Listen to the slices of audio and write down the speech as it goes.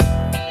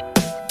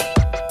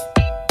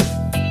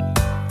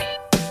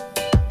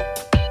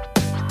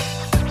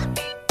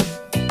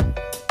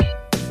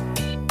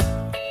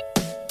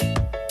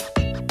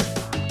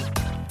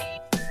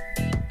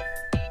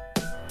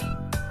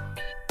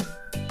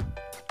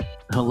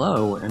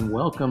Hello, and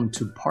welcome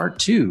to part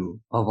two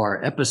of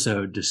our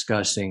episode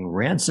discussing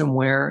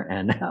ransomware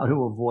and how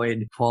to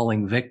avoid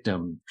falling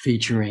victim,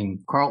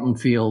 featuring Carlton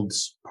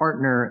Field's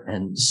partner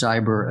and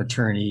cyber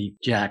attorney,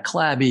 Jack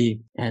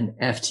Clabby, and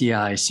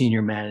FTI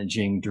Senior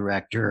Managing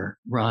Director,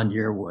 Ron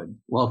Yearwood.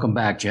 Welcome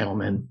back,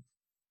 gentlemen.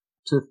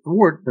 To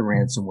thwart the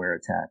ransomware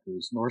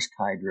attackers, Norsk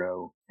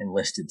Hydro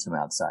enlisted some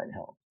outside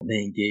help. They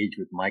engaged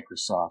with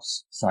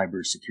Microsoft's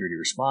cybersecurity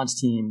response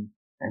team,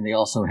 and they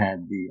also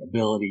had the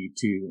ability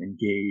to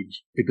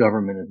engage the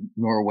government of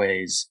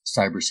Norway's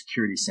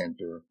cybersecurity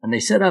center. And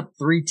they set up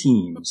 3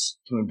 teams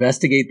to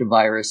investigate the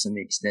virus and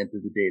the extent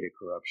of the data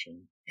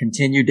corruption,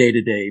 continue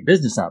day-to-day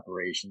business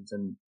operations,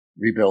 and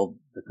rebuild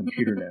the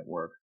computer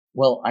network.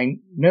 Well, I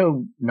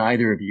know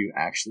neither of you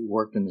actually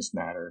worked in this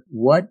matter.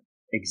 What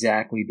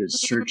exactly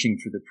does searching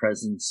for the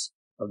presence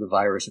of the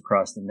virus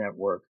across the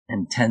network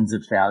and tens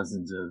of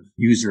thousands of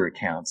user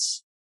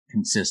accounts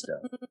consist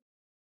of?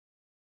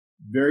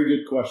 Very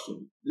good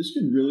question. This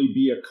can really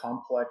be a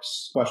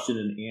complex question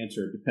and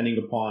answer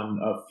depending upon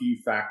a few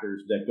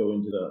factors that go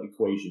into the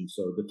equation.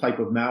 So the type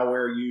of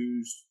malware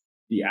used,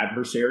 the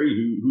adversary,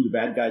 who the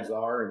bad guys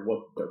are and what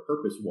their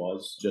purpose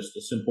was, just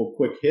a simple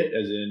quick hit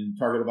as in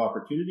target of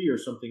opportunity or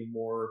something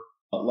more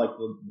like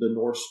the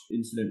Norse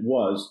incident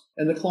was,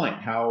 and the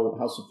client, how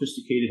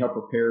sophisticated, how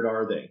prepared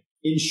are they?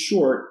 In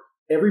short,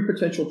 every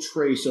potential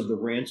trace of the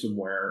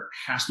ransomware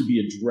has to be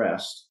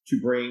addressed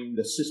to bring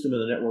the system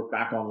and the network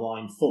back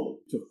online fully.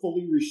 To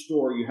fully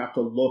restore, you have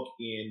to look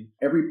in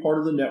every part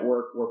of the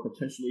network where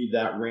potentially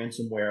that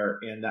ransomware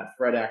and that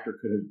threat actor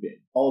could have been.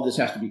 All of this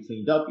has to be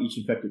cleaned up. Each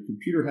infected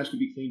computer has to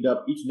be cleaned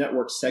up. Each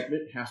network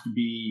segment has to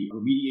be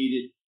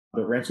remediated.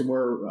 The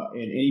ransomware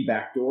and any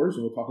backdoors,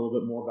 and we'll talk a little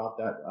bit more about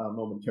that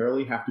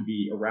momentarily, have to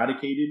be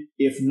eradicated.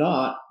 If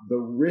not, the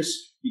risk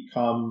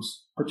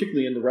becomes,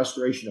 particularly in the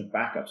restoration of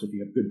backups, if you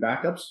have good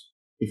backups,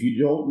 if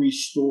you don't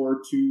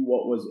restore to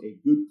what was a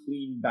good,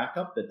 clean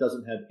backup that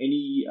doesn't have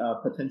any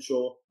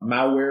potential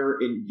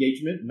malware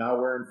engagement,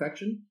 malware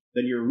infection,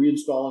 then you're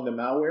reinstalling the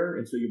malware,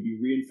 and so you'll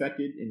be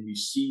reinfected. And we've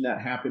seen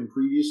that happen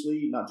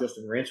previously, not just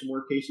in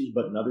ransomware cases,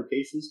 but in other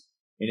cases.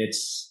 And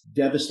it's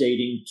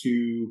devastating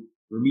to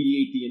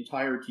remediate the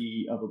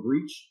entirety of a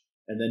breach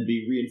and then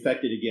be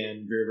reinfected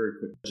again very, very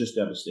quickly. Just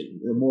devastating.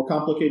 The more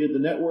complicated the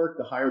network,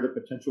 the higher the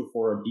potential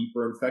for a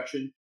deeper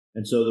infection,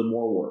 and so the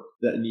more work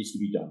that needs to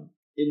be done.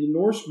 In the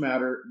Norse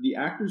matter, the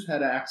actors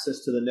had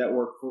access to the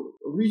network for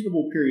a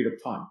reasonable period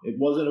of time. It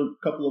wasn't a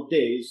couple of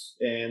days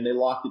and they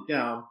locked it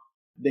down.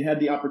 They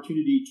had the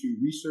opportunity to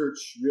research,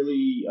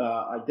 really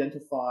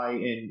identify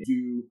and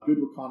do good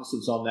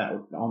reconnaissance on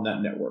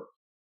that network.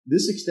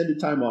 This extended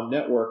time on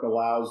network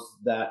allows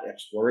that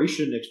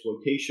exploration,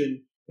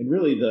 exploitation, and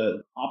really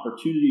the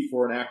opportunity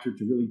for an actor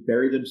to really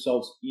bury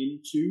themselves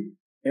into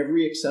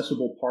every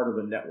accessible part of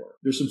a network.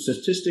 There's some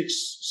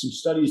statistics, some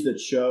studies that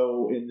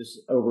show in this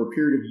over a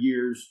period of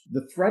years,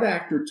 the threat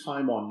actor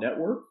time on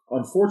network,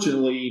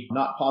 unfortunately,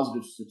 not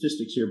positive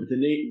statistics here, but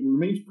it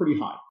remains pretty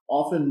high.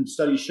 Often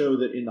studies show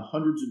that in the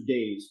hundreds of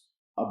days,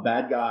 a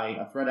bad guy,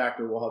 a threat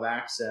actor will have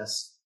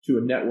access to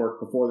a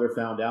network before they're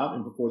found out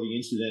and before the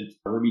incident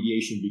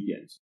remediation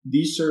begins.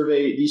 These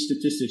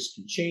statistics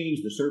can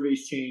change, the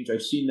surveys change.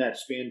 I've seen that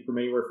span from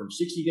anywhere from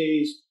 60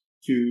 days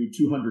to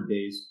 200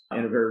 days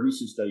in a very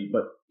recent study.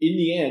 But in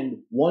the end,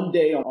 one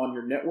day on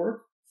your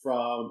network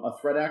from a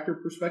threat actor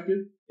perspective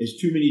is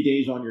too many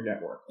days on your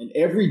network. And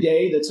every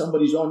day that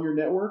somebody's on your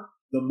network,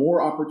 the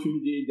more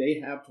opportunity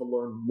they have to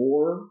learn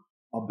more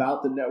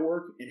about the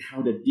network and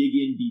how to dig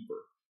in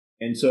deeper.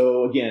 And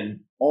so,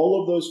 again,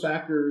 all of those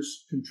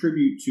factors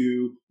contribute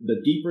to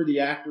the deeper the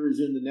actor is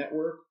in the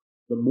network,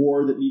 the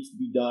more that needs to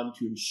be done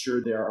to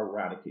ensure they are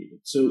eradicated.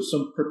 So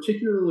some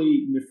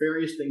particularly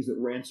nefarious things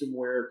that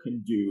ransomware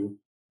can do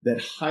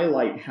that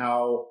highlight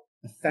how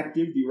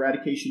effective the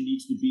eradication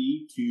needs to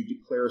be to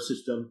declare a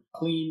system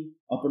clean,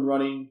 up and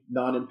running,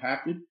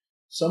 non-impacted.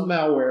 Some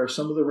malware,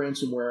 some of the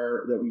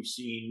ransomware that we've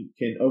seen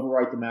can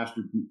overwrite the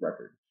master boot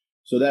record.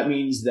 So that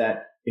means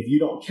that if you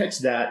don't catch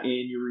that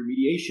in your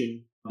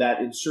remediation,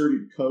 that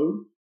inserted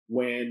code,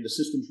 when the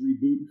systems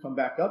reboot and come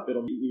back up,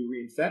 it'll immediately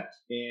reinfect,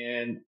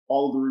 and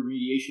all of the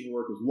remediation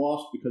work is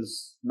lost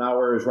because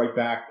malware is right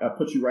back,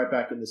 puts you right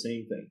back in the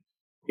same thing.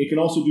 It can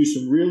also do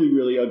some really,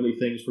 really ugly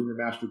things from your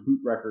master boot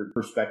record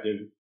perspective.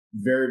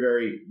 Very,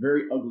 very,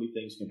 very ugly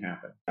things can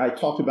happen. I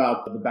talked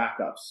about the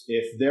backups.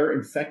 If they're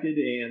infected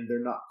and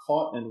they're not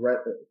caught and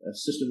a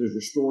system is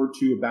restored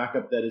to a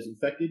backup that is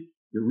infected,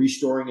 you're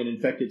restoring an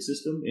infected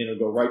system and it'll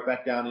go right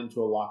back down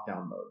into a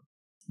lockdown mode.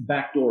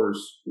 Backdoors.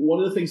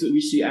 One of the things that we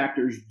see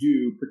actors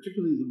do,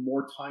 particularly the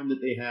more time that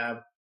they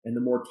have and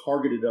the more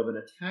targeted of an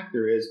attack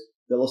there is,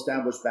 they'll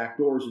establish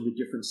backdoors into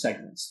different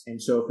segments.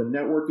 And so if a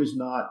network is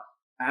not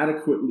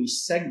adequately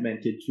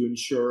segmented to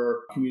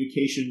ensure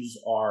communications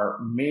are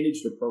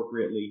managed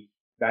appropriately,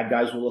 bad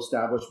guys will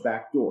establish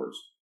backdoors.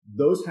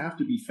 Those have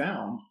to be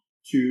found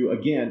to,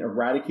 again,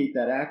 eradicate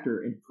that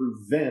actor and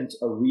prevent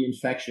a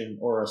reinfection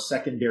or a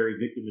secondary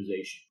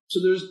victimization.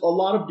 So there's a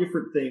lot of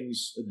different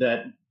things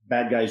that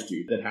bad guys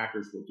do, that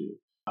hackers will do.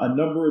 a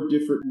number of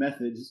different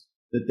methods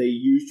that they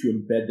use to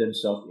embed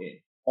themselves in.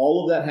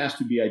 All of that has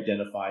to be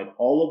identified.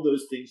 All of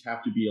those things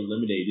have to be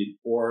eliminated,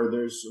 or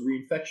there's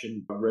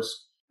reinfection risk.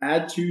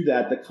 Add to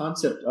that the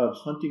concept of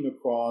hunting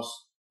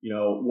across,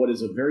 what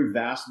is a very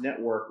vast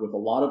network with a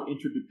lot of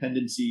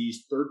interdependencies,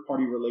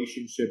 third-party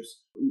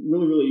relationships,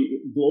 really, really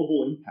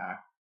global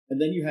impact.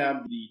 And then you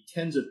have the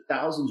tens of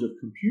thousands of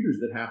computers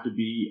that have to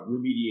be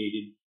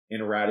remediated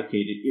and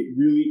eradicated. It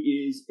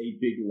really is a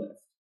big lift.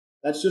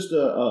 That's just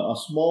a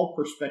small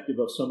perspective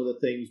of some of the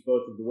things,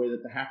 both of the way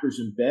that the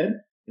hackers embed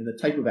and the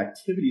type of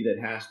activity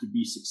that has to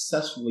be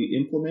successfully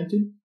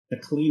implemented to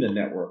clean a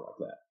network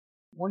like that.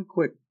 One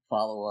quick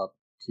follow-up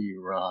to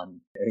you, Ron.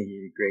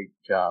 You did a great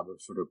job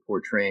of sort of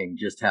portraying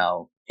just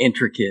how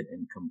intricate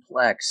and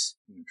complex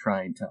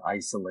trying to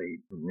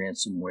isolate the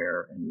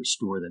ransomware and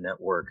restore the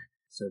network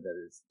so that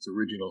its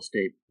original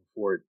state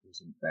before it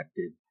was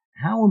infected.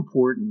 How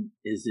important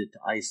is it to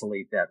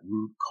isolate that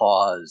root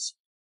cause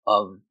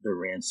of the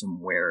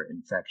ransomware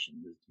infection?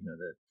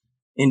 The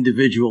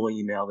individual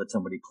email that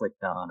somebody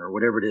clicked on or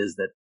whatever it is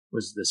that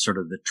was the sort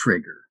of the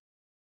trigger.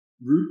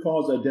 Root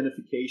cause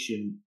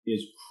identification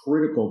is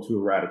critical to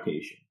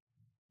eradication.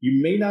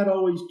 You may not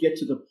always get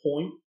to the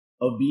point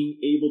of being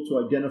able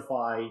to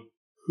identify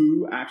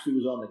who actually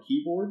was on the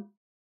keyboard,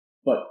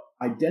 but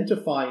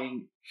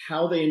identifying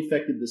how they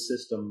infected the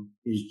system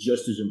is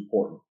just as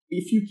important.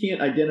 If you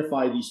can't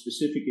identify the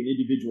specific and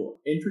individual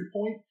entry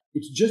point,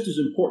 it's just as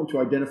important to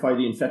identify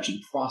the infection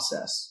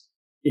process.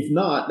 If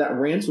not, that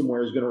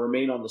ransomware is going to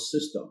remain on the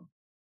system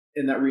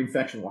and that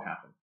reinfection will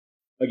happen.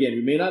 Again,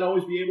 we may not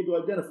always be able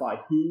to identify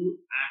who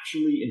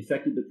actually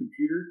infected the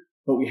computer,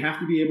 but we have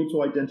to be able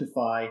to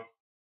identify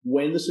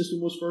when the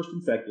system was first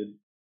infected,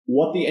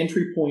 what the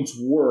entry points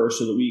were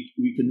so that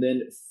we can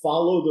then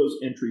follow those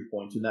entry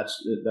points. And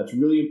that's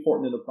really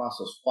important in the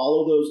process.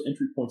 Follow those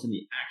entry points and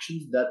the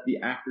actions that the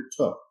actor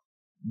took.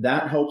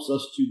 That helps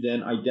us to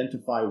then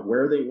identify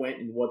where they went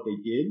and what they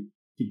did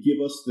to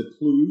give us the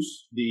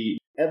clues, the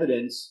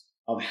evidence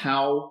of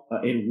how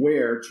and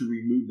where to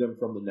remove them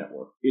from the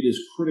network. It is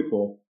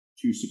critical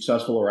to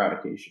successful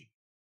eradication.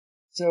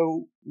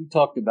 So we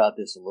talked about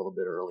this a little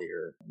bit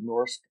earlier.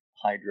 Norsk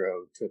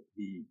Hydro took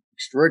the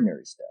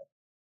extraordinary step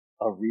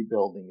of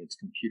rebuilding its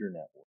computer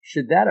network.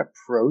 Should that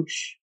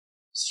approach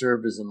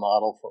serve as a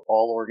model for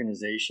all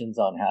organizations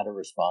on how to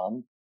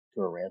respond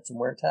to a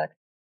ransomware attack?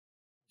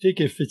 I think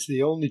if it's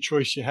the only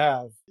choice you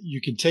have,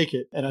 you can take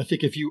it. And I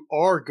think if you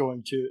are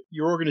going to,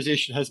 your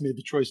organization has made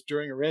the choice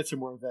during a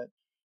ransomware event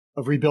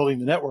of rebuilding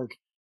the network,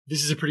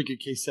 this is a pretty good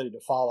case study to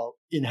follow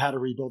in how to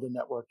rebuild a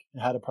network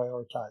and how to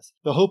prioritize.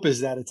 The hope is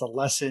that it's a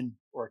lesson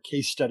or a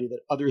case study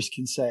that others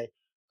can say,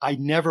 I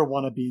never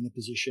want to be in the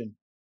position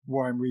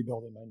where I'm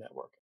rebuilding my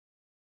network.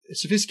 A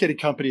sophisticated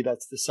company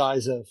that's the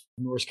size of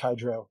Norsk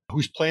Hydro,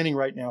 who's planning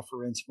right now for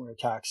ransomware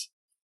attacks,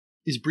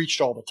 is breached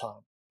all the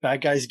time.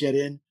 Bad guys get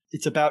in.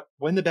 It's about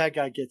when the bad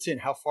guy gets in,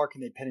 how far can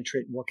they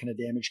penetrate and what kind of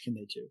damage can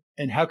they do?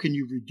 And how can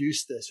you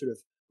reduce the sort of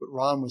what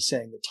Ron was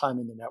saying, the time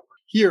in the network?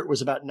 Here, it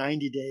was about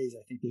 90 days.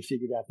 I think they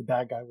figured out the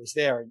bad guy was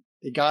there and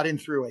they got in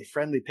through a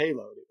friendly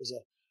payload. It was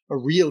a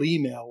real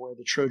email where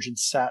the Trojan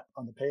sat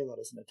on the payload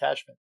as an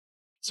attachment.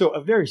 So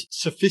a very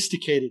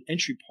sophisticated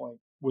entry point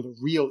with a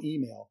real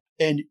email.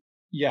 And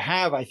you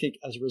have, I think,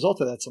 as a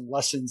result of that, some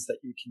lessons that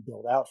you can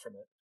build out from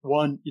it.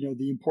 One,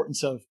 the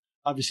importance of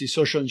obviously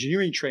social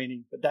engineering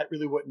training, but that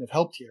really wouldn't have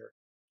helped here.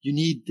 You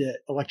need the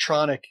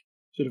electronic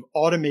sort of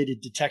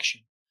automated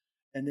detection.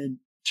 And then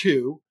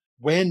two,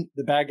 when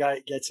the bad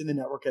guy gets in the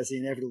network, as they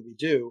inevitably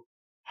do,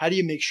 how do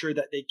you make sure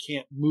that they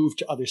can't move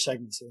to other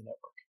segments of the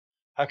network?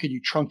 How can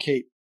you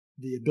truncate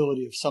the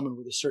ability of someone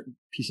with a certain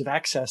piece of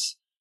access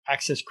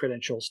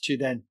credentials to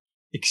then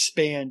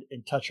expand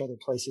and touch other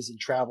places and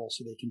travel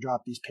so they can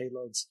drop these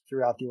payloads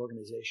throughout the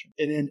organization?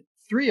 And then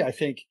three, I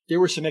think there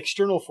were some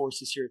external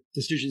forces here,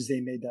 decisions they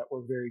made that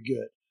were very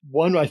good.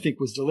 One, I think,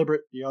 was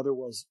deliberate. The other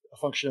was a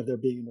function of there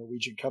being a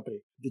Norwegian company.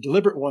 The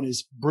deliberate one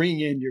is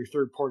bringing in your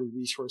third-party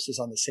resources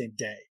on the same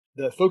day.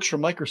 The folks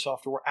from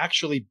Microsoft were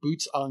actually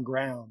boots on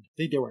ground. I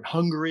think they were in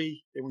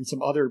Hungary. They were in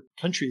some other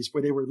countries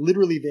where they were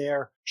literally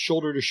there,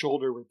 shoulder to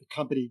shoulder with the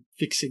company,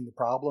 fixing the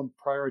problem,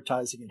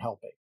 prioritizing and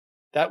helping.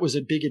 That was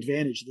a big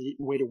advantage. They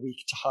didn't wait a week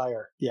to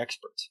hire the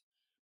experts.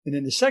 And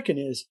then the second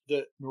is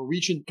the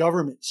Norwegian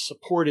government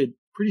supported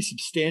pretty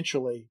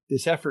substantially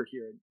this effort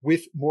here.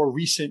 With more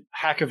recent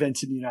hack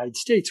events in the United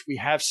States, we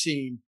have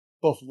seen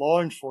both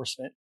law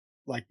enforcement,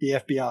 like the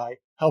FBI,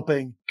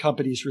 helping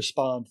companies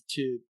respond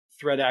to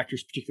threat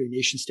actors, particularly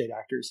nation state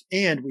actors.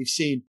 And we've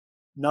seen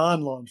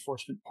non-law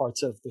enforcement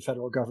parts of the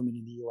federal government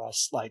in the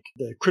U.S., like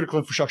the critical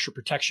infrastructure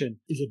protection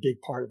is a big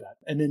part of that.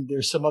 And then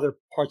there's some other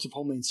parts of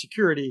Homeland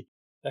Security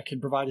that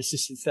can provide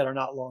assistance that are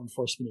not law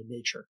enforcement in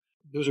nature.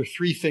 Those are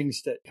three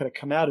things that kind of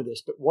come out of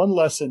this. But one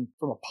lesson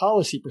from a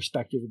policy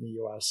perspective in the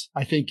U.S.,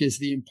 I think, is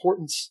the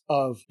importance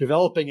of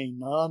developing a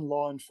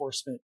non-law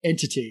enforcement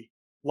entity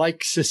like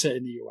CISA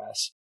in the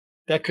U.S.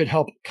 that could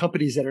help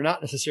companies that are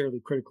not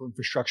necessarily critical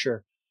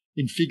infrastructure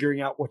in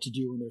figuring out what to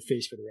do when they're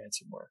faced with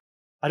ransomware.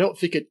 I don't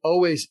think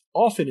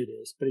often it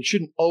is, but it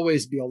shouldn't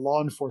always be a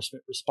law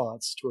enforcement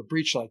response to a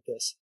breach like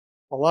this.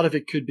 A lot of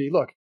it could be,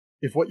 look,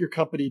 if what your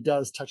company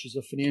does touches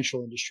the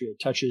financial industry, it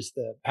touches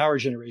the power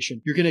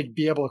generation, you're going to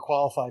be able to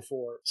qualify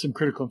for some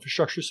critical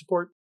infrastructure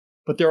support.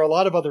 But there are a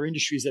lot of other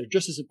industries that are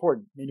just as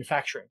important.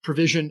 Manufacturing,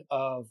 provision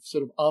of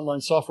sort of online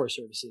software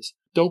services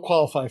don't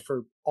qualify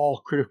for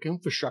all critical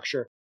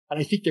infrastructure. And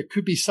I think there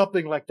could be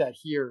something like that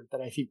here that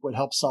I think would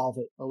help solve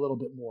it a little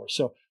bit more.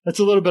 So that's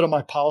a little bit of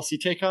my policy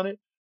take on it.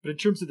 But in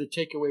terms of the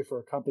takeaway for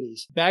our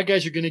companies, bad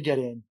guys are going to get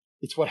in.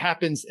 It's what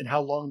happens and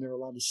how long they're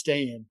allowed to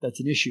stay in that's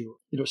an issue.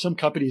 Some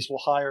companies will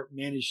hire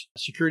managed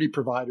security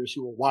providers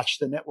who will watch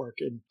the network.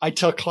 And I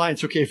tell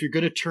clients, okay, if you're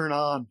going to turn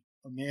on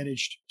a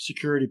managed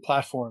security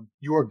platform,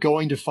 you are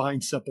going to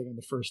find something on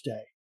the first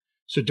day.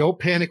 So don't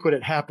panic when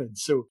it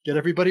happens. So get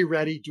everybody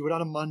ready. Do it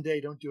on a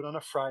Monday. Don't do it on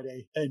a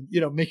Friday. And,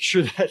 make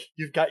sure that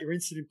you've got your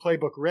incident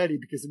playbook ready,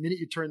 because the minute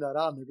you turn that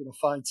on, they're going to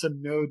find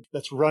some node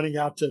that's running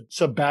out to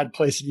some bad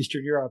place in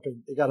Eastern Europe,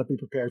 and they got to be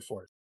prepared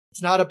for it.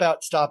 It's not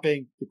about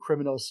stopping the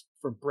criminals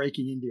from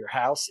breaking into your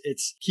house.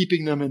 It's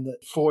keeping them in the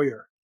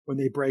foyer when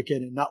they break in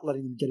and not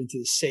letting them get into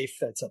the safe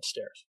that's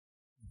upstairs.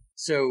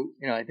 So,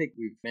 I think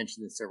we've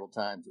mentioned this several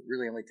times. It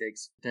really only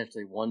takes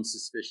potentially one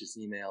suspicious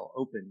email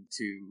open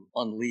to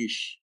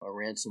unleash a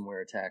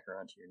ransomware attacker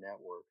onto your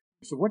network.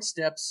 So what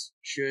steps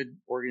should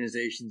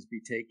organizations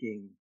be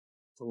taking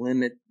to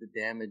limit the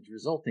damage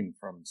resulting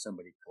from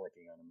somebody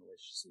clicking on a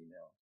malicious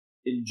email?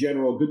 In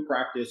general, good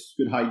practice,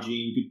 good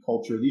hygiene, good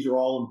culture, these are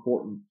all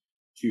important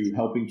to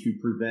helping to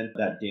prevent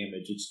that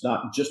damage. It's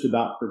not just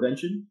about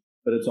prevention,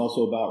 but it's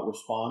also about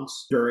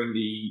response during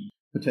the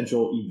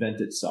potential event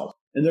itself.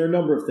 And there are a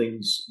number of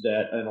things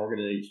that an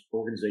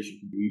organization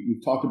can do.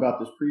 We've talked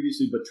about this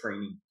previously, but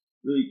training,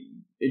 really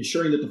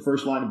ensuring that the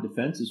first line of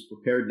defense is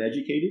prepared and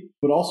educated,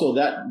 but also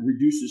that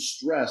reduces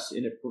stress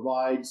and it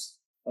provides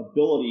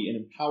ability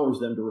and empowers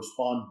them to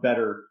respond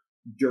better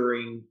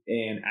during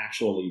an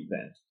actual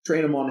event.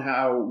 Train them on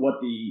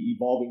what the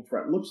evolving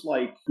threat looks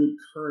like, good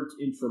current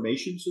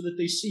information so that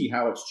they see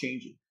how it's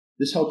changing.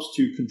 This helps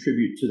to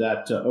contribute to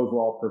that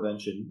overall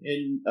prevention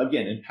and,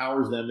 again,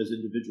 empowers them as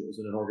individuals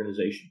in an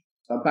organization.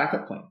 A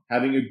backup plan,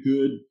 having a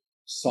good,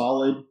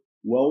 solid,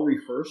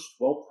 well-rehearsed,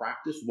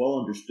 well-practiced,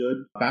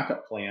 well-understood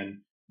backup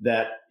plan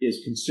that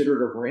is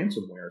considered of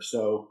ransomware.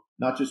 So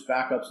not just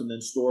backups and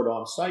then stored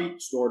on site,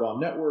 stored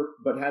on network,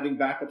 but having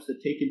backups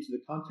that take into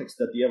the context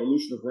that the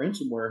evolution of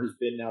ransomware has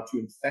been now to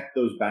infect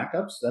those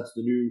backups. That's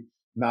the new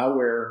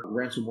malware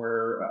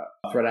ransomware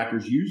threat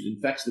actors use,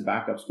 infects the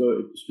backups,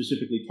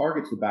 specifically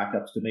targets the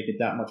backups to make it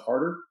that much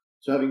harder.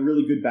 So having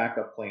really good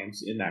backup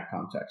plans in that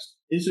context.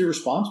 Incident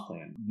response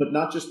plan, but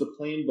not just the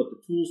plan, but the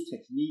tools,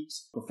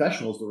 techniques,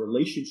 professionals, the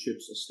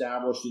relationships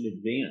established in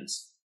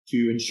advance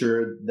to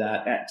ensure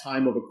that at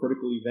time of a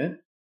critical event,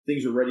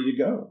 things are ready to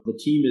go. The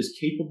team is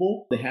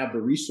capable. They have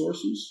the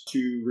resources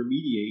to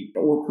remediate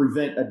or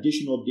prevent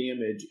additional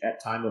damage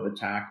at time of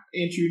attack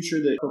and to ensure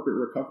the appropriate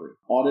recovery.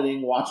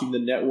 Auditing, watching the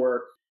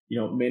network,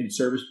 managed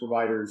service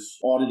providers,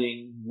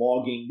 auditing,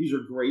 logging. These are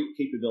great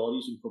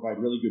capabilities and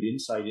provide really good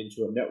insight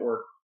into a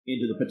network,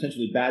 into the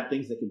potentially bad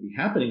things that can be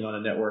happening on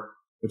a network,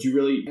 but you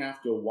really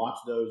have to watch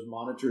those,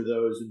 monitor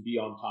those, and be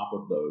on top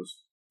of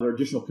those. There are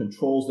additional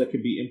controls that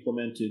could be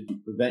implemented to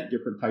prevent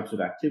different types of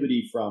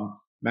activity, from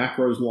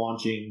macros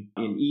launching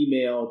in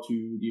email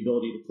to the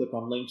ability to click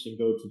on links and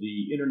go to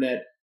the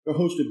internet, a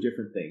host of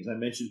different things. I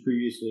mentioned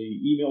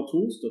previously email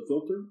tools to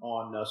filter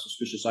on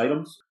suspicious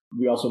items.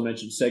 We also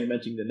mentioned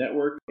segmenting the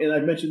network. And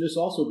I've mentioned this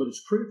also, but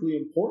it's critically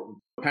important.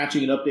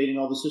 Patching and updating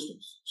all the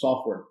systems,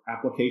 software,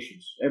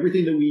 applications.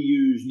 Everything that we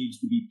use needs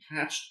to be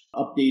patched,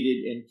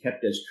 updated, and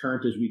kept as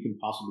current as we can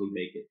possibly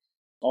make it.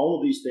 All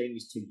of these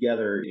things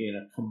together in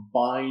a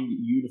combined,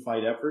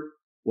 unified effort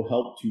will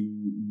help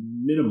to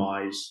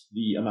minimize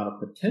the amount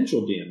of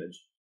potential damage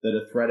that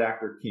a threat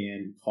actor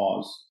can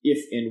cause if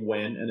and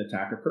when an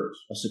attack occurs,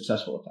 a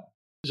successful attack.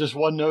 Just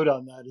one note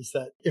on that is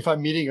that if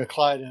I'm meeting a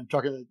client and I'm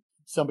talking to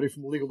somebody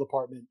from the legal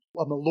department,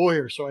 I'm a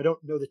lawyer, so I don't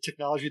know the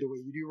technology the way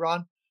you do,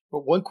 Ron.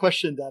 But one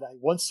question that I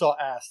once saw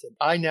asked, and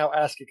I now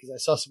ask it because I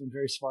saw someone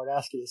very smart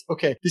ask it, is,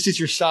 okay, this is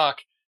your SOC.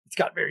 It's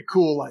got very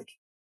cool,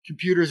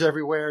 computers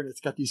everywhere, and it's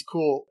got these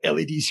cool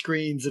LED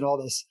screens and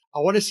all this. I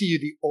want to see you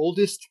the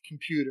oldest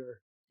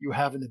computer you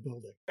have in the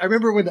building. I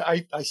remember when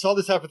I saw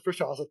this happen the first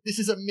time, I was like, this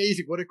is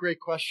amazing. What a great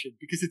question.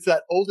 Because it's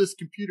that oldest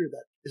computer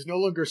that is no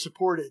longer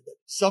supported that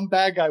some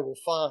bad guy will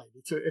find.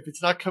 So if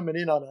it's not coming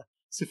in on a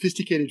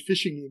sophisticated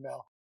phishing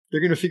email,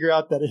 they're going to figure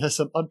out that it has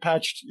some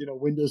unpatched,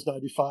 Windows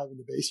 95 in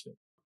the basement.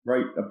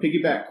 Right. A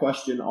piggyback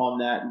question on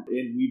that,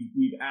 and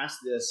we've asked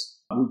this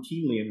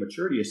routinely in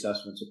maturity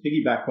assessments. A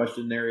piggyback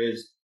question there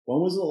is, when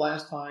was the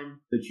last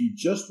time that you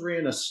just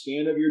ran a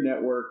scan of your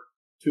network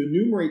to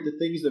enumerate the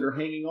things that are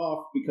hanging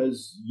off,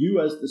 because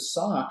you as the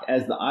SOC,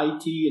 as the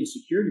IT and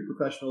security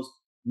professionals,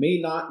 may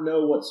not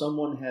know what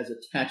someone has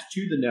attached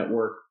to the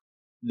network,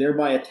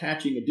 thereby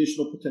attaching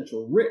additional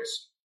potential risk.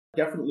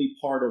 Definitely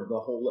part of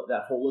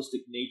that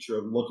holistic nature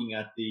of looking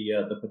at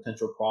the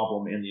potential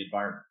problem and the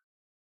environment.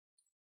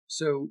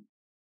 So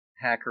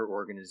hacker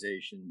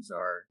organizations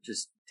are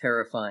just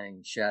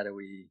terrifying,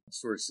 shadowy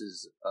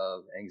sources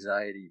of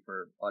anxiety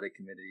for audit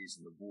committees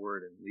and the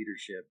board and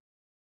leadership.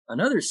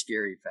 Another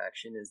scary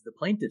faction is the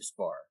plaintiff's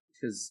bar,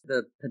 because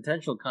the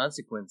potential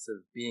consequence of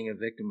being a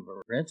victim of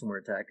a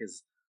ransomware attack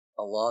is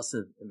a loss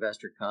of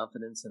investor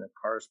confidence and a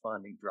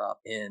corresponding drop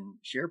in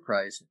share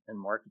price and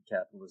market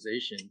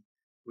capitalization,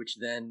 which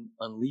then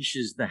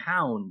unleashes the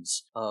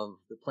hounds of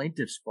the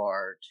plaintiff's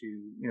bar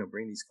to,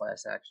 bring these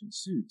class action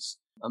suits.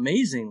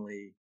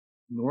 Amazingly,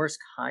 Norsk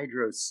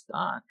Hydro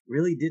stock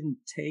really didn't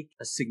take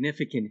a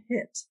significant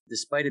hit,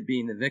 despite it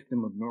being the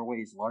victim of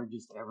Norway's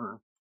largest ever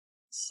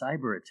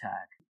cyber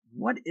attack.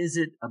 What is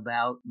it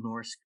about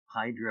Norsk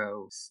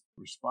Hydro's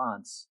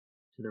response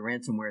to the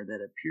ransomware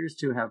that appears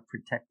to have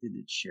protected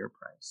its share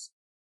price?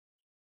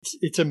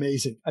 It's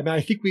amazing. I mean,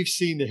 I think we've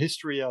seen the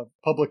history of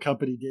public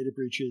company data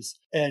breaches.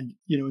 And,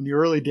 in the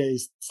early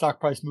days, stock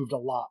price moved a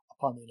lot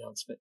upon the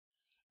announcement.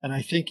 And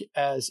I think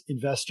as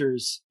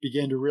investors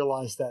began to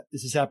realize that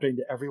this is happening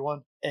to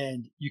everyone,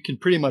 and you can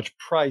pretty much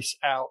price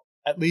out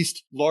at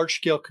least large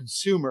scale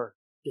consumer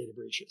data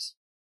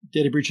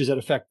breaches that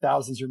affect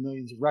thousands or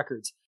millions of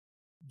records,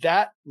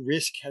 that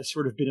risk has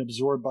sort of been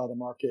absorbed by the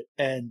market,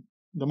 and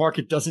the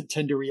market doesn't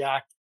tend to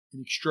react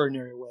in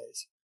extraordinary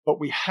ways. But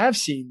we have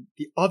seen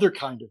the other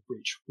kind of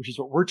breach, which is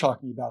what we're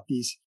talking about,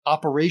 these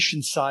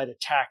operation side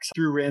attacks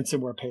through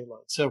ransomware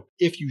payloads. So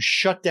if you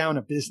shut down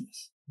a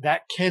business,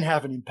 that can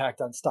have an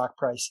impact on stock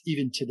price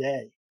even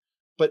today.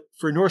 But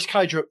for Norsk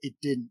Hydro, it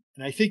didn't.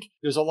 And I think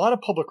there's a lot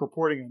of public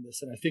reporting on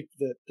this. And I think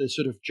that the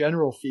sort of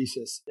general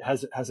thesis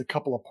has a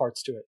couple of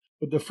parts to it.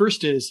 But the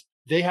first is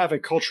they have a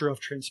culture of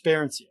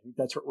transparency. I think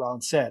that's what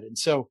Ron said. And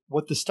so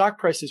what the stock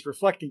price is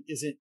reflecting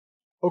isn't,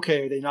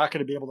 okay, are they not going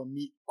to be able to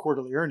meet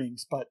quarterly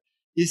earnings? But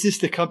is this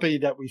the company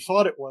that we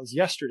thought it was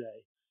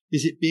yesterday?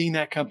 Is it being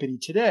that company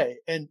today?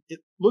 And it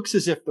looks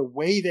as if the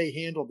way they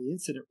handled the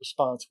incident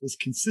response was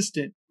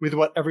consistent with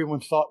what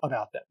everyone thought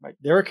about them, right?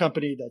 They're a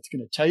company that's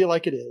going to tell you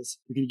like it is.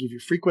 They're going to give you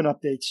frequent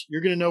updates.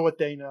 You're going to know what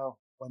they know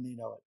when they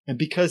know it. And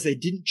because they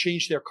didn't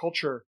change their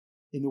culture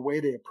in the way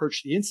they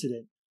approached the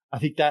incident, I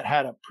think that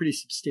had a pretty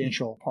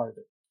substantial part of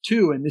it.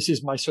 Two, and this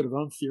is my sort of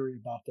own theory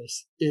about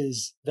this,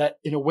 is that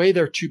in a way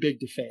they're too big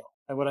to fail.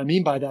 And what I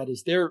mean by that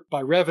is they're,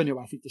 by revenue,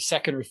 I think the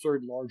second or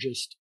third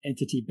largest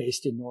entity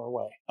based in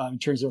Norway in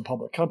terms of a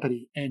public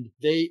company. And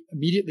they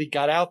immediately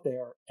got out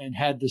there and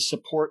had the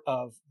support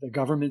of the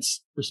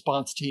government's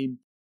response team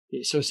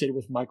associated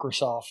with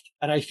Microsoft.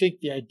 And I think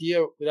the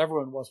idea with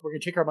everyone was, we're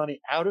going to take our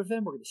money out of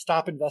them. We're going to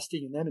stop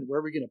investing in them. And where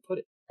are we going to put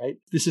it, right?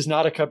 This is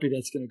not a company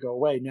that's going to go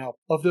away. Now,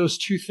 of those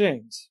two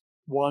things,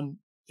 one,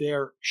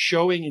 they're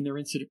showing in their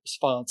incident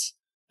response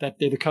that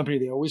they're the company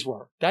they always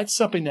were. That's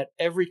something that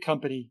every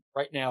company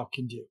right now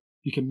can do.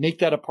 You can make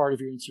that a part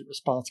of your incident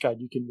response guide.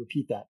 You can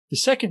repeat that. The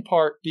second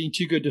part, being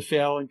too good to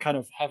fail and kind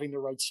of having the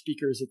right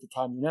speakers at the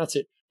time you announce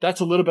it, that's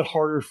a little bit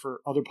harder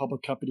for other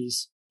public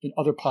companies in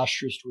other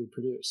postures to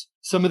reproduce.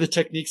 Some of the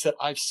techniques that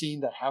I've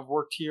seen that have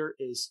worked here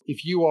is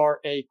if you are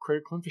a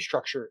critical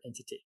infrastructure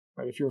entity,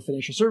 right? If you're a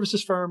financial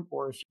services firm,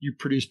 or if you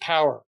produce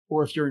power,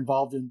 or if you're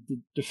involved in the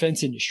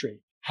defense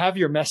industry, have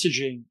your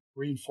messaging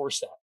reinforce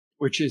that,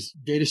 which is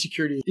data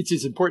security. It's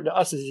as important to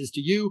us as it is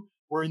to you.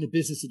 We're in the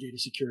business of data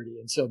security.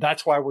 And so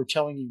that's why we're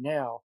telling you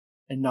now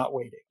and not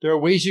waiting. There are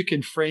ways you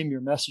can frame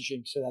your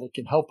messaging so that it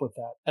can help with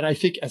that. And I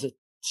think as a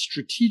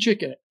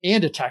strategic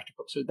and a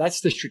tactical, so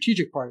that's the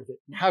strategic part of it.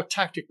 And how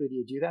tactically do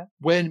you do that?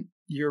 When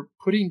you're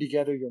putting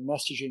together your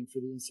messaging for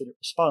the incident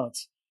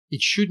response,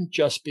 it shouldn't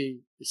just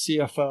be the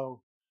CFO,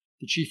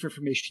 the chief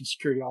information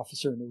security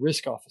officer, and the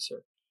risk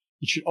officer.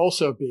 It should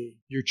also be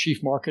your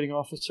chief marketing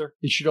officer.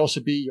 It should also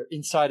be your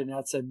inside and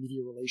outside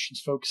media relations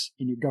folks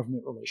and your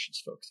government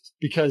relations folks,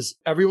 because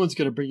everyone's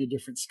going to bring a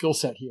different skill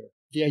set here.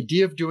 The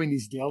idea of doing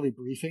these daily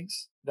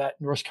briefings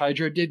that Norsk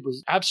Hydro did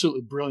was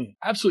absolutely brilliant,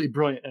 absolutely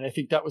brilliant. And I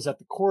think that was at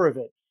the core of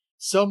it.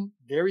 Some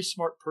very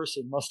smart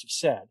person must have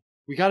said,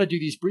 we got to do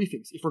these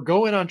briefings. If we're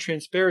going on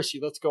transparency,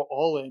 let's go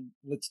all in.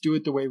 Let's do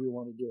it the way we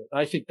want to do it.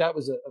 And I think that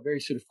was a very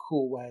sort of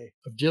cool way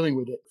of dealing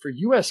with it. For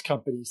US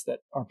companies that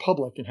are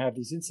public and have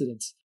these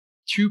incidents,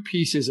 two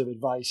pieces of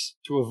advice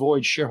to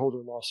avoid shareholder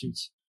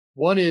lawsuits.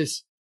 One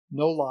is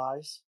no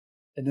lies,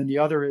 and then the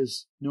other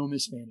is no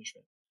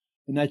mismanagement.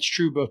 And that's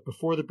true both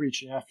before the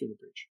breach and after the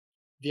breach.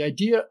 The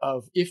idea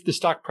of if the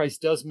stock price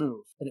does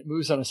move and it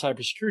moves on a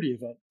cybersecurity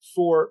event,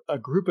 for a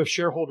group of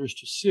shareholders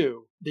to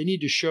sue, they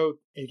need to show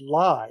a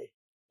lie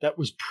that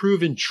was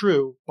proven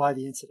true by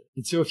the incident.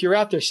 And so if you're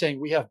out there saying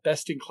we have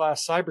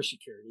best-in-class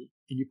cybersecurity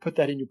and you put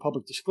that in your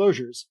public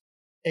disclosures,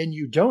 and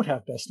you don't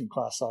have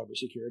best-in-class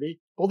cybersecurity,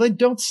 well, then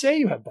don't say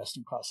you have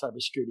best-in-class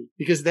cybersecurity,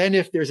 because then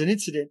if there's an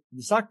incident and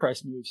the stock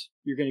price moves,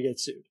 you're going to get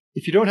sued.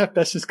 If you don't have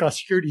best-in-class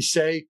security,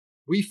 say,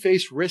 we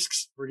face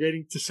risks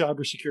relating to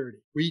cybersecurity.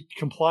 We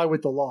comply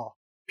with the law,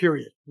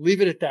 period. Leave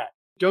it at that.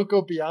 Don't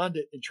go beyond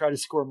it and try to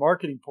score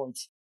marketing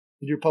points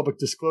in your public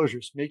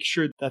disclosures. Make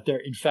sure that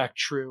they're in fact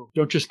true.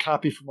 Don't just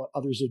copy from what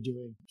others are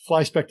doing.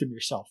 Fly spec them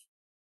yourself.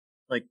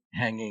 Like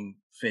hanging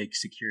fake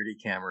security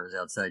cameras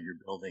outside your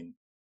building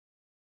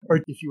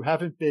Or if you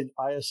haven't been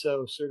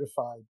ISO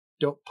certified,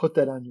 don't put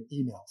that on your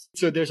emails.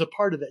 So there's a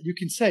part of that. You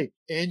can say,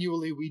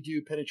 annually we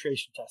do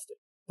penetration testing.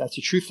 That's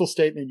a truthful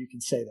statement. You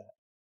can say that.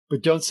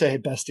 But don't say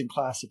best in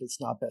class if it's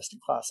not best in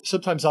class.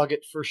 Sometimes I'll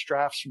get first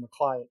drafts from a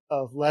client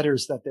of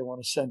letters that they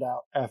want to send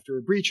out after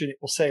a breach, and it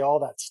will say all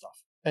that stuff.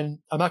 And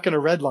I'm not going to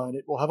redline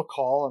it. We'll have a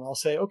call and I'll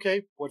say,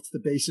 okay, what's the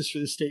basis for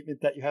the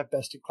statement that you have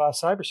best in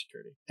class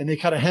cybersecurity? And they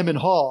kind of hem and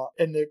haw.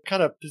 And the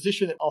kind of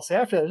position that I'll say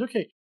after that is,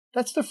 okay,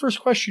 that's the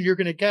first question you're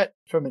going to get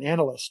from an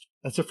analyst.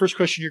 That's the first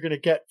question you're going to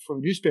get from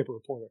a newspaper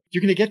reporter.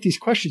 You're going to get these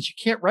questions. You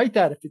can't write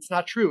that if it's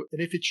not true.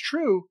 And if it's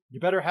true, you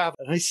better have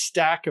a nice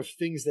stack of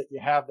things that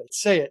you have that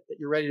say it, that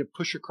you're ready to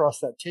push across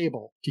that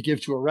table to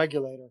give to a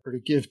regulator or to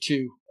give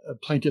to a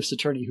plaintiff's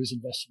attorney who's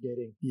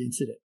investigating the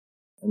incident.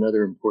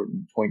 Another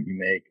important point you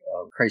make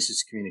of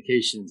crisis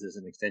communications as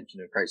an extension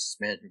of crisis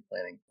management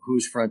planning.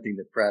 Who's fronting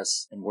the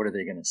press and what are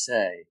they going to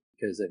say?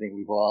 Because I think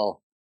we've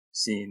all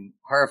seen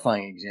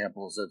horrifying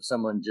examples of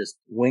someone just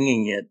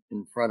winging it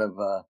in front of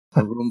a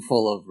room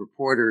full of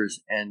reporters,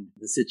 and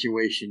the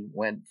situation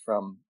went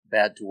from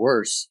bad to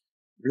worse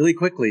really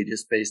quickly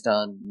just based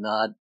on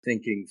not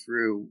thinking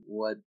through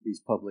what these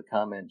public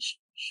comments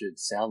should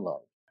sound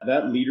like.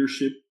 That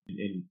leadership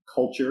in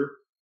culture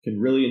can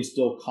really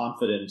instill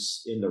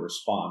confidence in the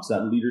response.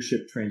 That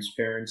leadership,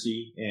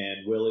 transparency,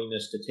 and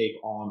willingness to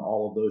take on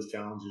all of those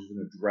challenges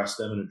and address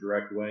them in a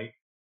direct way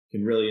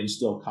can really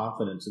instill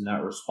confidence in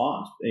that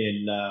response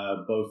in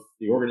both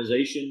the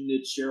organization,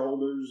 its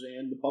shareholders,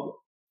 and the public.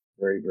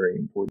 Very, very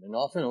important and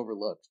often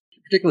overlooked,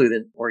 particularly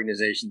the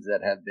organizations that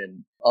have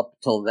been up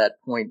till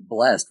that point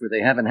blessed where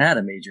they haven't had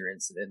a major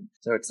incident.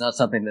 So it's not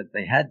something that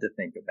they had to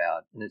think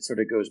about. And it sort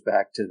of goes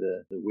back to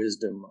the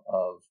wisdom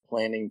of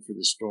planning for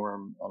the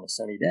storm on a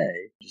sunny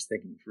day, just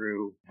thinking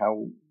through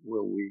how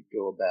will we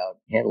go about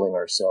handling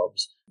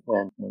ourselves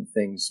when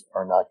things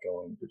are not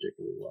going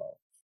particularly well.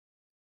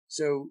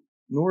 So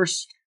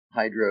Norsk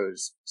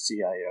Hydro's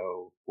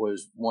CIO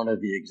was one of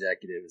the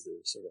executives that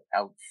was sort of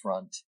out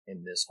front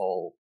in this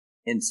whole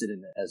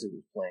incident as it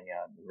was playing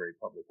out in a very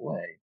public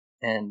way.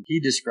 And he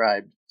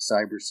described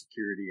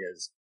cybersecurity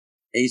as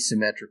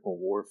asymmetrical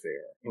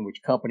warfare, in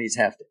which companies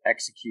have to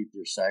execute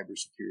their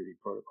cybersecurity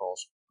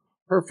protocols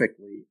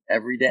perfectly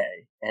every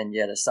day, and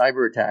yet a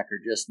cyber attacker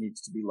just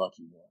needs to be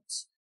lucky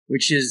once.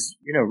 Which is,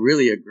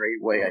 really a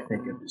great way, I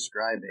think, of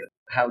describing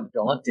how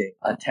daunting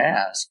a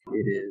task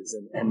it is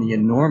and the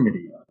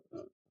enormity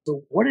of it.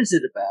 So what is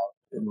it about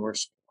the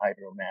Norsk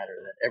Hydro matter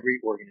that every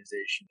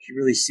organization should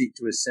really seek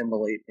to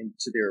assimilate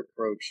into their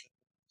approach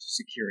to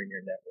securing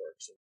their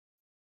networks?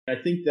 I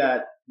think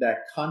that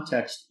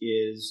context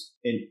is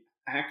an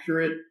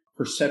accurate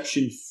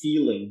perception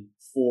feeling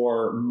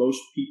for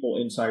most people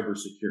in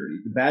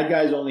cybersecurity. The bad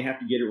guys only have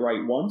to get it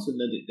right once, and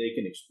then they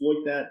can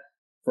exploit that.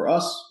 For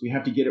us, we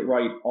have to get it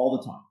right all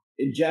the time.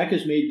 And Jack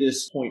has made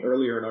this point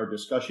earlier in our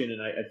discussion,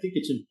 and I think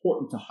it's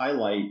important to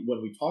highlight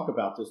when we talk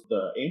about this,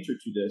 the answer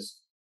to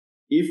this.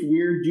 If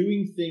we're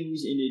doing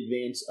things in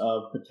advance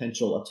of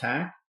potential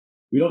attack,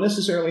 we don't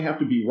necessarily have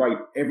to be right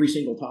every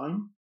single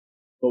time,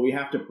 but we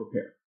have to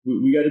prepare.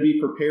 We got to be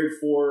prepared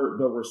for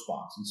the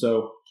response. And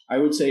so I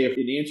would say, if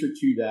in answer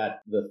to that,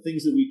 the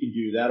things that we can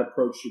do, that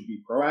approach should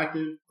be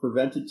proactive,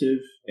 preventative,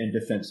 and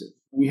defensive.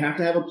 We have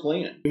to have a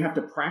plan. We have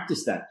to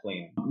practice that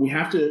plan. We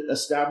have to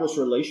establish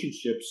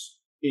relationships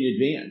in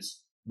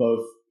advance,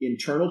 both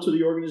internal to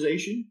the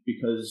organization,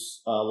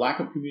 because lack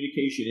of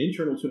communication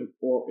internal to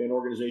an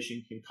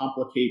organization can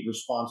complicate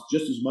response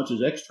just as much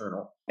as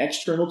external.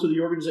 External to the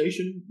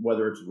organization,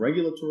 whether it's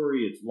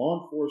regulatory, it's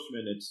law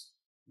enforcement, it's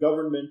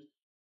government,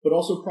 but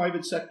also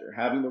private sector,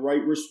 having the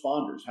right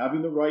responders,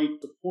 having the right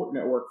support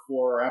network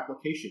for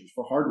applications,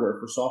 for hardware,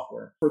 for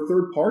software, for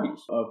third parties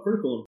of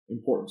critical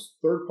importance.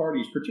 Third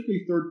parties,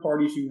 particularly third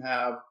parties who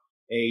have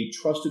a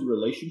trusted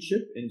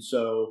relationship, and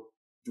so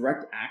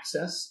direct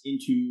access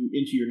into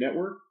your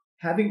network.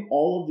 Having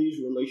all of these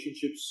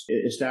relationships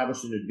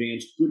established in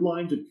advance, good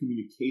lines of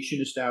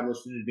communication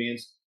established in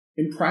advance,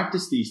 and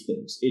practice these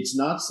things. It's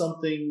not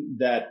something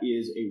that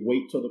is a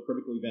wait till the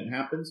critical event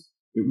happens.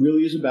 It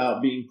really is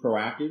about being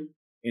proactive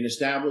and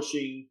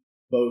establishing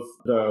both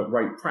the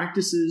right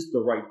practices, the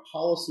right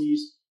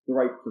policies, the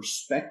right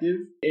perspective,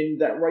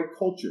 and that right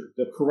culture,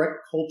 the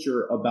correct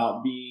culture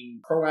about being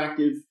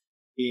proactive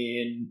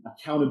in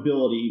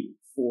accountability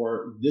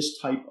for this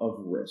type of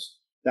risk.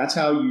 That's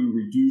how you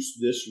reduce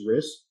this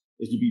risk,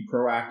 is to be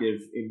proactive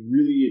and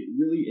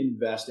really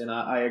invest. And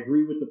I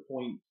agree with the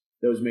point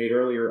that was made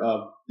earlier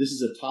of this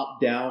is a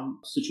top-down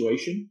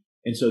situation.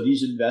 And so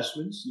these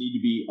investments need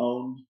to be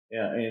owned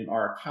and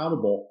are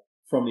accountable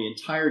from the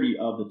entirety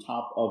of the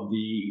top of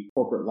the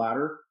corporate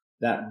ladder.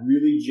 That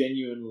really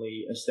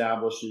genuinely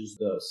establishes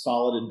the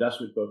solid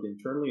investment both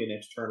internally and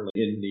externally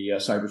in the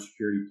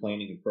cybersecurity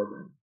planning and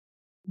programming.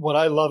 What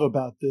I love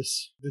about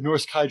this, the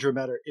Norsk Hydro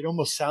matter, it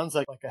almost sounds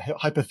like a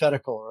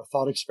hypothetical or a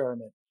thought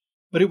experiment,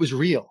 but it was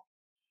real.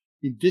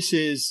 I mean, this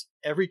is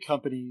every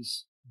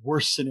company's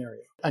worst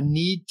scenario, a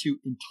need to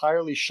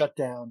entirely shut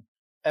down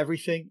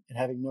everything and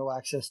having no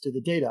access to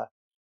the data.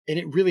 And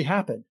it really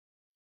happened.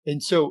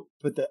 And so,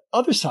 but the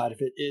other side of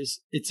it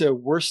is it's a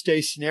worst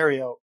day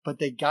scenario, but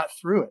they got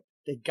through it.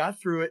 They got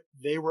through it.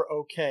 They were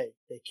okay.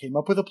 They came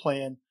up with a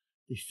plan.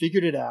 They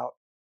figured it out.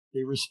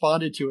 They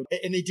responded to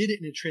it, and they did it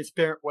in a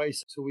transparent way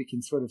so we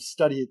can sort of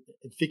study it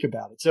and think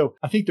about it. So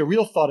I think the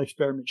real thought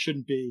experiment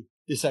shouldn't be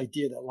this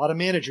idea that a lot of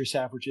managers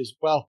have, which is,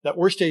 well, that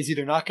worst day is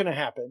either not going to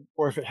happen,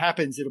 or if it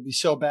happens, it'll be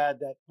so bad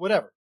that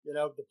whatever,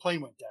 the plane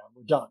went down,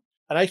 we're done.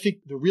 And I think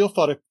the real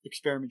thought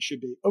experiment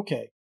should be,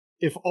 okay,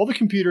 if all the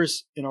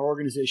computers in our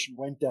organization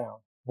went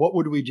down, what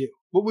would we do?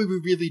 What would we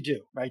really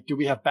do, right? Do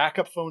we have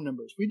backup phone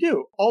numbers? We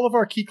do. All of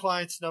our key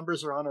clients'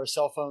 numbers are on our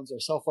cell phones.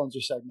 Our cell phones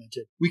are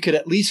segmented. We could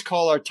at least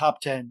call our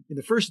top 10. In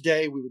the first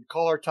day, we would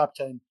call our top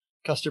 10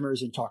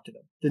 customers and talk to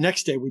them. The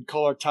next day, we'd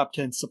call our top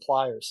 10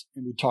 suppliers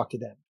and we'd talk to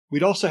them.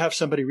 We'd also have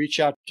somebody reach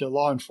out to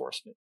law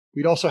enforcement.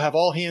 We'd also have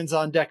all hands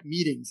on deck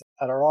meetings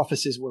at our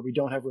offices where we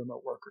don't have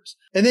remote workers.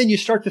 And then you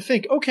start to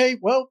think, okay,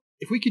 well,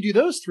 if we could do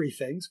those three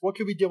things, what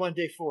could we do on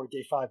day 4,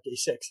 day 5, day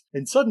 6?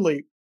 And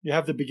suddenly you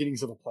have the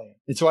beginnings of a plan.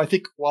 And so I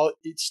think while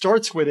it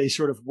starts with a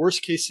sort of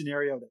worst case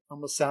scenario that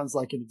almost sounds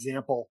like an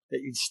example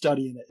that you'd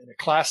study in a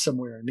class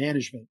somewhere in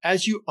management,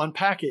 as you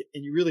unpack it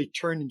and you really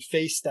turn and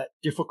face that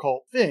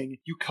difficult thing,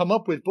 you come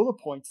up with bullet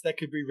points that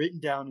could be written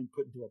down and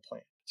put into a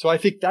plan. So I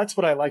think that's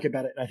what I like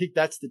about it. And I think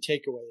that's the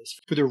takeaway is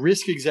for the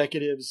risk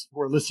executives who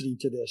are listening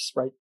to this,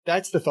 right?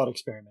 That's the thought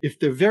experiment. If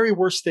the very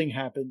worst thing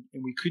happened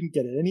and we couldn't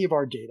get at any of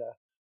our data,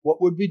 what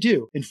would we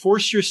do? And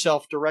force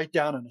yourself to write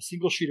down on a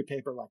single sheet of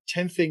paper like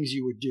 10 things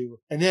you would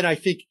do. And then I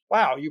think,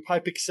 wow, you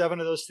probably pick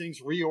 7 of those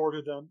things,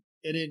 reorder them.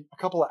 And in a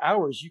couple of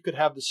hours, you could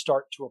have the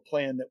start to a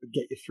plan that would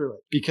get you through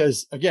it.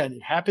 Because again,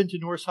 it happened to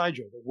Norsk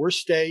Hydro. The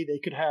worst day they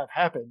could have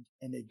happened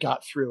and they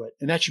got through it.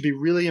 And that should be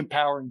really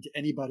empowering to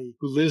anybody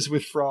who lives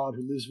with fraud,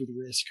 who lives with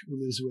risk, who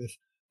lives with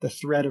the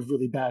threat of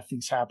really bad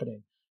things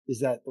happening, is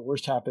that the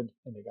worst happened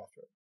and they got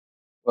through it.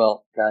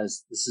 Well,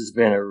 guys, this has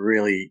been a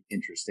really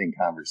interesting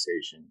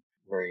conversation.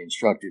 Very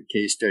instructive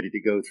case study to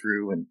go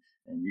through, and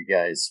you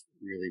guys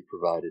really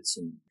provided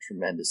some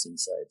tremendous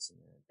insights. And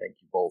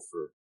thank you both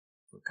for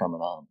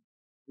coming on.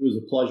 It was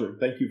a pleasure.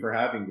 Thank you for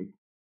having me.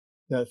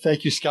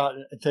 Thank you, Scott,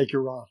 and thank you,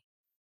 Ron.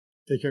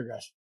 Take care,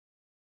 guys.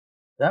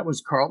 That was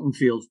Carlton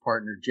Fields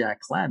partner Jack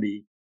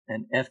Clabby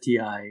and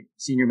FTI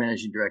Senior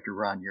Managing Director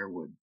Ron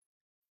Yearwood.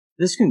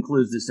 This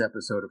concludes this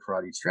episode of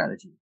Fraud Eats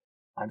Strategy.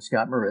 I'm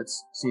Scott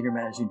Moritz, Senior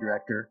Managing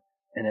Director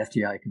and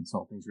FTI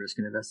Consulting's Risk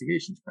and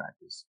Investigations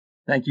Practice.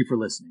 Thank you for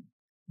listening,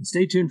 and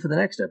stay tuned for the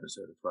next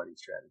episode of Fraud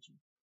Eats Strategy.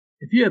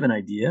 If you have an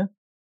idea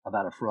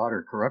about a fraud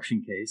or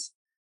corruption case,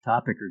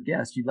 topic, or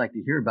guest you'd like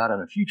to hear about on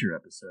a future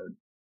episode,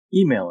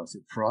 email us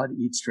at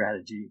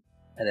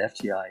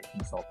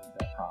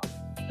fraudeatstrategy@fticonsulting.com.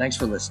 Thanks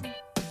for listening.